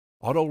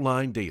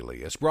Autoline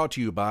Daily is brought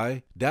to you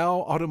by Dow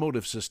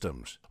Automotive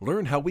Systems.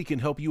 Learn how we can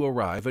help you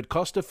arrive at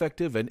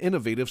cost-effective and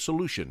innovative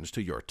solutions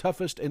to your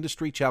toughest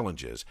industry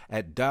challenges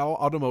at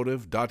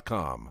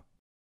dowautomotive.com.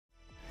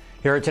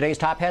 Here are today's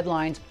top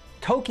headlines.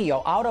 Tokyo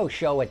Auto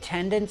Show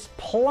attendance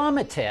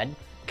plummeted.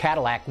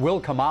 Cadillac will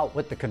come out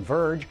with the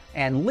Converj,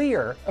 and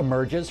Lear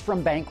emerges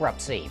from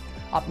bankruptcy.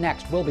 Up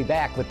next, we'll be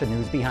back with the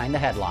news behind the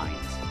headlines.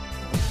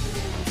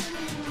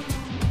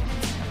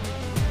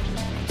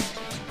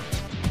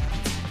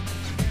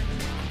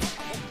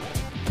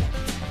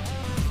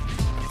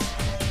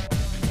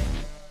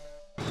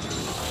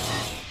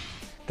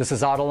 This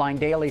is Autoline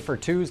Daily for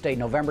Tuesday,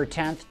 November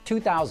 10th,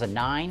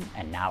 2009,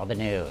 and now the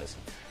news.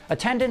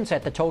 Attendance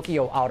at the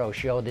Tokyo Auto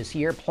Show this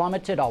year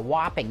plummeted a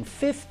whopping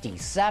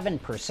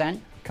 57%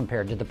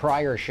 compared to the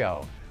prior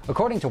show.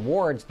 According to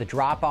Wards, the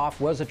drop-off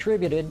was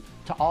attributed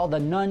to all the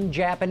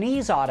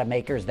non-Japanese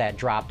automakers that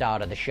dropped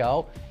out of the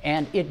show,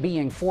 and it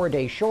being 4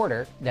 days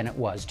shorter than it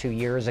was 2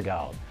 years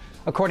ago.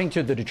 According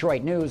to the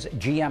Detroit News,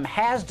 GM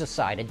has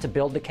decided to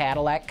build the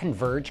Cadillac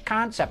Converj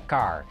concept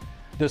car.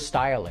 The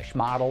stylish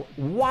model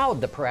wowed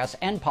the press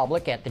and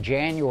public at the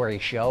January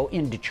show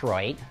in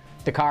Detroit.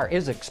 The car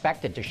is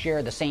expected to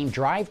share the same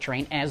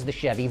drivetrain as the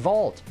Chevy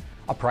Volt.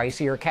 A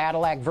pricier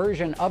Cadillac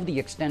version of the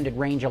extended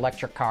range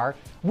electric car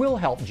will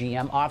help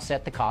GM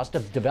offset the cost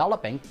of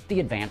developing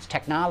the advanced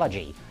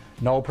technology.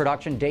 No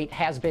production date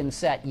has been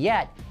set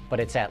yet, but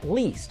it's at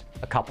least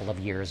a couple of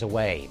years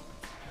away.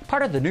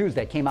 Part of the news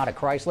that came out of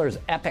Chrysler's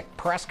epic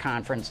press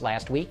conference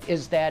last week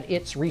is that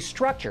it's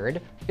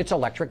restructured its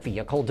electric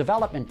vehicle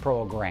development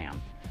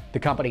program. The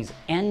company's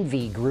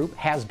NV group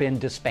has been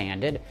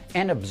disbanded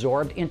and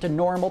absorbed into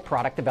normal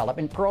product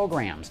development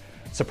programs.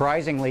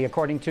 Surprisingly,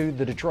 according to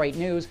the Detroit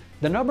News,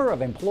 the number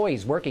of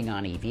employees working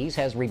on EVs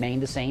has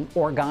remained the same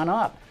or gone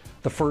up.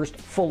 The first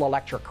full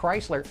electric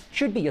Chrysler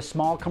should be a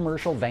small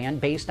commercial van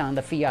based on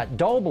the Fiat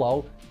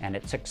Doblo, and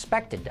it's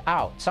expected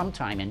out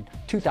sometime in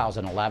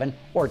 2011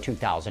 or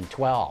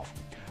 2012.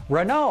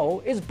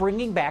 Renault is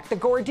bringing back the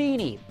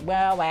Gordini.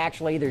 Well,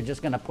 actually, they're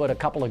just going to put a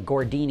couple of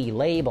Gordini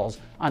labels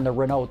on the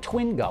Renault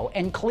Twingo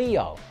and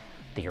Clio.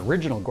 The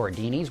original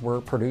Gordinis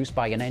were produced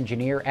by an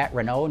engineer at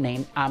Renault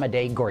named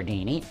Amédée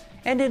Gordini,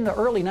 and in the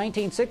early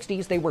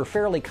 1960s they were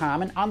fairly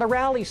common on the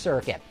rally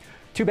circuit.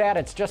 Too bad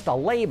it's just a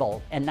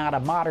label and not a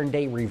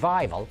modern-day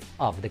revival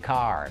of the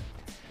car.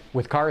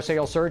 With car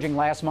sales surging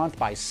last month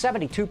by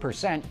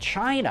 72%,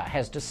 China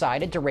has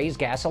decided to raise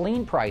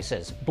gasoline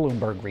prices,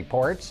 Bloomberg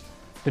reports.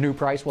 The new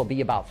price will be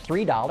about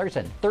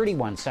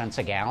 $3.31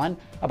 a gallon,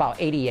 about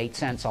 88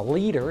 cents a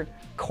liter,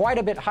 quite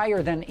a bit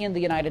higher than in the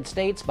United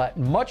States, but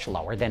much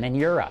lower than in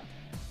Europe.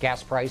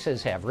 Gas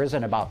prices have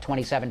risen about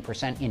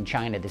 27% in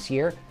China this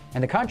year,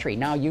 and the country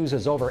now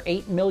uses over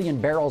 8 million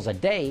barrels a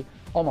day,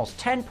 almost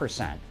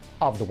 10%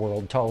 of the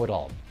world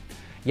total.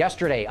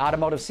 Yesterday,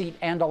 automotive seat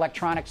and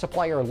electronic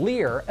supplier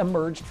Lear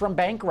emerged from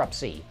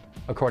bankruptcy.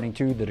 According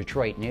to the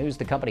Detroit News,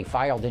 the company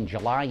filed in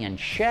July and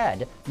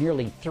shed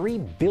nearly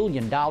 $3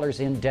 billion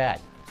in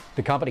debt.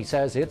 The company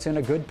says it's in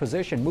a good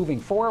position moving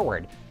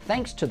forward,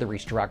 thanks to the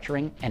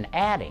restructuring and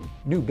adding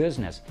new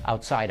business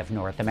outside of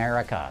North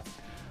America.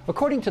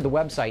 According to the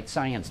website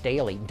Science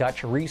Daily,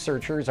 Dutch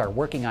researchers are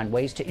working on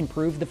ways to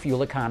improve the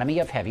fuel economy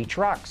of heavy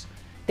trucks.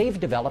 They've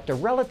developed a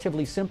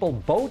relatively simple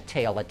boat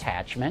tail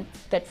attachment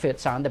that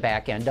fits on the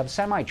back end of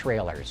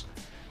semi-trailers.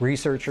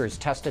 Researchers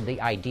tested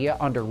the idea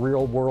under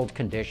real-world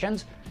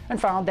conditions and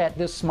found that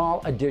this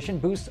small addition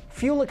boosts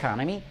fuel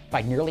economy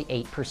by nearly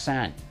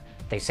 8%.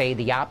 They say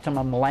the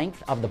optimum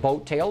length of the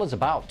boat tail is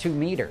about 2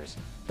 meters.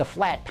 The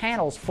flat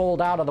panels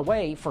fold out of the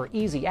way for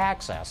easy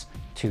access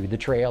to the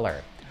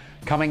trailer.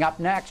 Coming up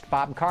next,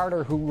 Bob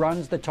Carter, who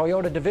runs the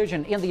Toyota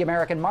division in the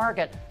American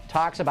market,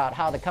 talks about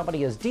how the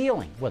company is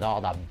dealing with all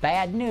the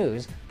bad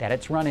news that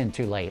it's run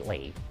into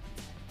lately.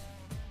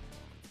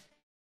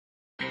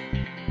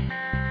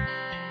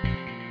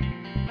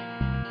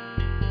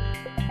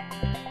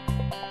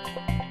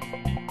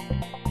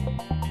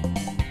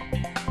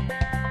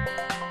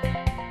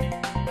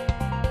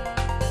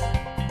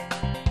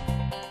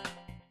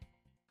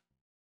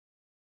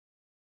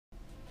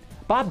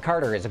 Bob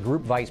Carter is a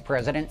group vice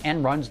president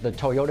and runs the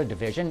Toyota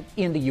division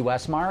in the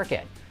U.S.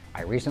 market.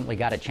 I recently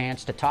got a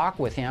chance to talk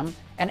with him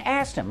and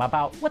asked him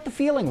about what the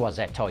feeling was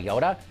at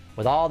Toyota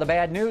with all the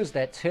bad news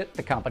that's hit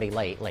the company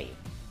lately.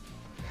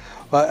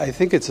 Well, I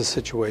think it's a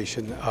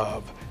situation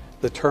of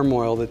the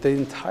turmoil that the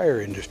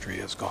entire industry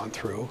has gone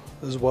through,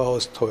 as well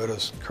as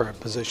Toyota's current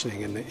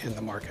positioning in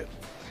the market.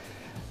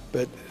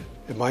 But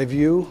in my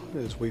view,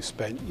 is we've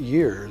spent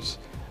years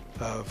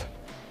of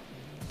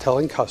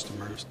telling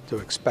customers to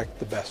expect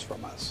the best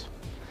from us.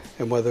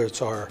 And whether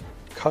it's our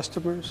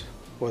customers,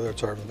 whether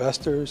it's our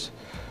investors,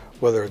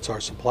 whether it's our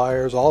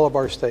suppliers, all of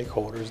our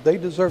stakeholders, they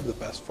deserve the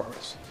best for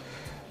us.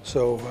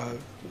 So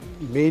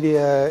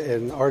media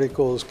and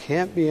articles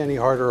can't be any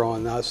harder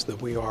on us than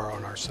we are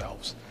on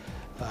ourselves.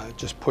 It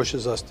just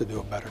pushes us to do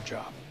a better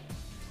job.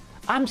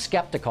 I'm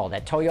skeptical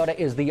that Toyota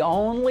is the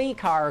only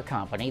car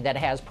company that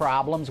has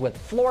problems with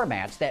floor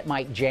mats that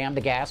might jam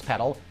the gas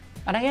pedal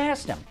And I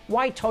asked him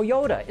why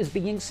Toyota is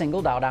being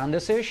singled out on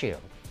this issue.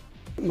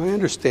 My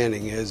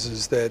understanding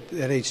is that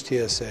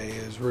NHTSA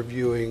is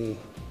reviewing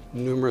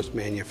numerous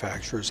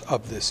manufacturers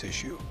of this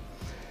issue.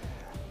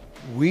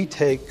 We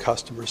take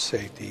customer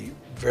safety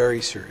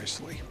very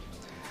seriously.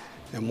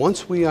 And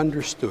once we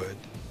understood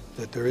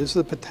that there is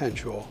the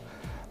potential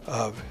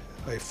of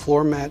a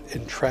floor mat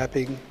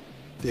entrapping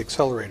the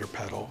accelerator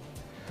pedal,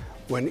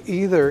 when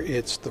either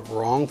it's the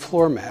wrong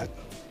floor mat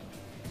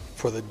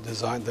for the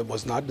design that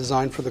was not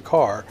designed for the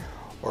car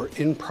or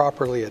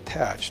improperly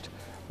attached,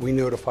 we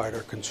notified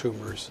our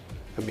consumers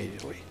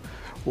immediately.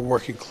 We're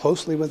working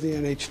closely with the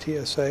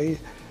NHTSA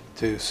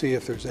to see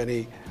if there's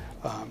any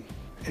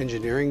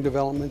engineering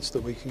developments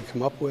that we can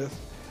come up with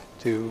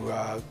to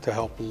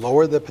help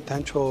lower the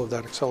potential of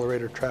that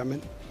accelerator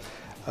entrapment.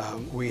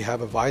 We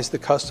have advised the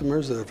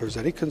customers that if there's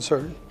any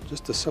concern,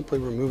 just to simply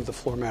remove the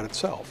floor mat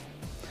itself.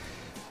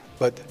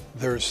 But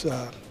there's,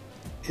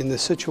 in the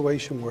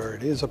situation where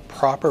it is a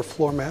proper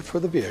floor mat for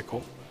the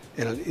vehicle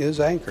and it is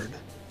anchored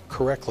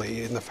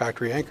correctly in the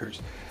factory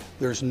anchors,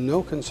 there's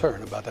no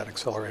concern about that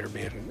accelerator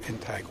being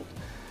entangled.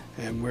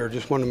 And we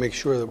just want to make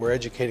sure that we're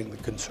educating the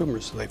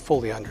consumers so they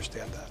fully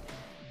understand that.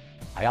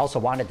 I also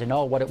wanted to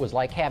know what it was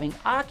like having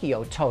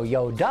Akio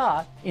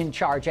Toyoda in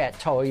charge at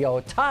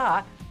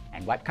Toyota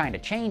and what kind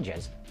of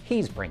changes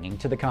he's bringing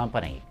to the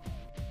company.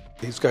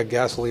 He's got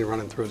gasoline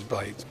running through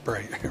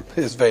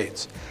his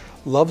veins.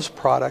 Loves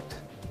product,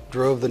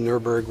 drove the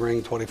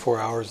Nürburgring 24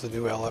 hours, the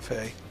new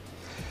LFA.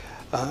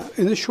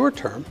 In the short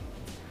term,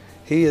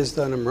 he has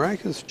done a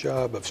miraculous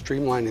job of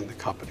streamlining the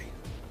company,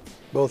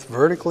 both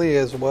vertically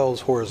as well as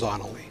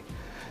horizontally,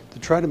 to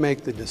try to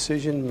make the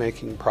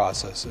decision-making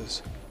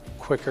processes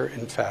quicker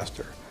and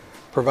faster,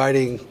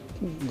 providing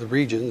the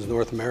regions,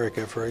 North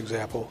America, for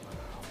example,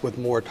 with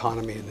more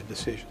autonomy in the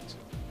decisions.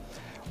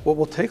 What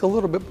will take a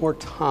little bit more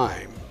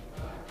time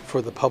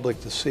for the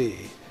public to see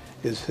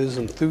is his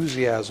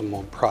enthusiasm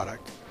on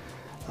product,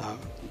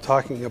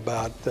 talking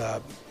about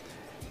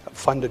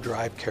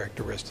fun-to-drive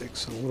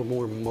characteristics, and a little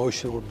more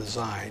emotional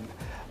design.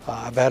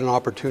 I've had an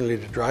opportunity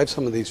to drive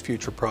some of these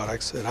future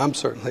products, and I'm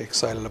certainly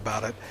excited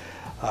about it.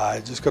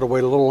 Just got to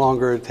wait a little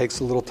longer. It takes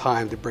a little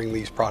time to bring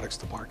these products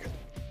to market.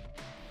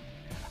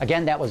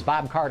 Again, that was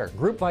Bob Carter,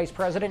 Group Vice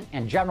President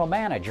and General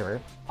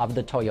Manager of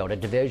the Toyota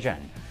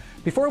division.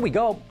 Before we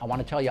go, I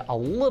want to tell you a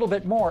little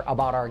bit more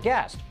about our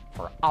guest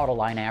for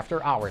Autoline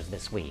After Hours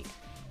this week.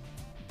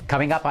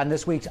 Coming up on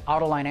this week's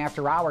Autoline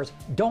After Hours,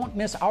 don't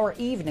miss our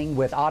evening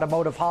with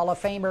Automotive Hall of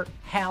Famer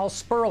Hal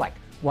Sperlich,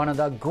 one of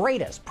the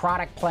greatest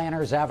product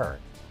planners ever.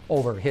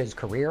 Over his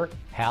career,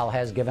 Hal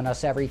has given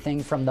us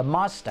everything from the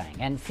Mustang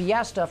and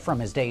Fiesta from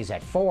his days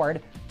at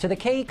Ford to the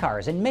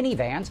K-cars and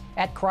minivans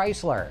at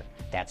Chrysler.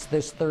 That's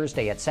this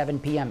Thursday at 7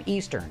 p.m.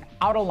 Eastern,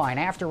 Autoline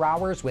After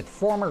Hours with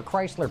former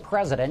Chrysler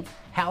President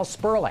Hal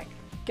Sperlich.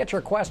 Get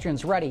your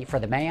questions ready for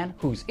the man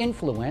whose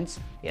influence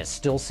is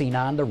still seen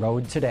on the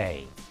road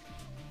today.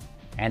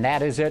 And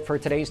that is it for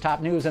today's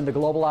top news in the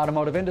global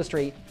automotive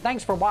industry.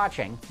 Thanks for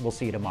watching. We'll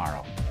see you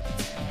tomorrow.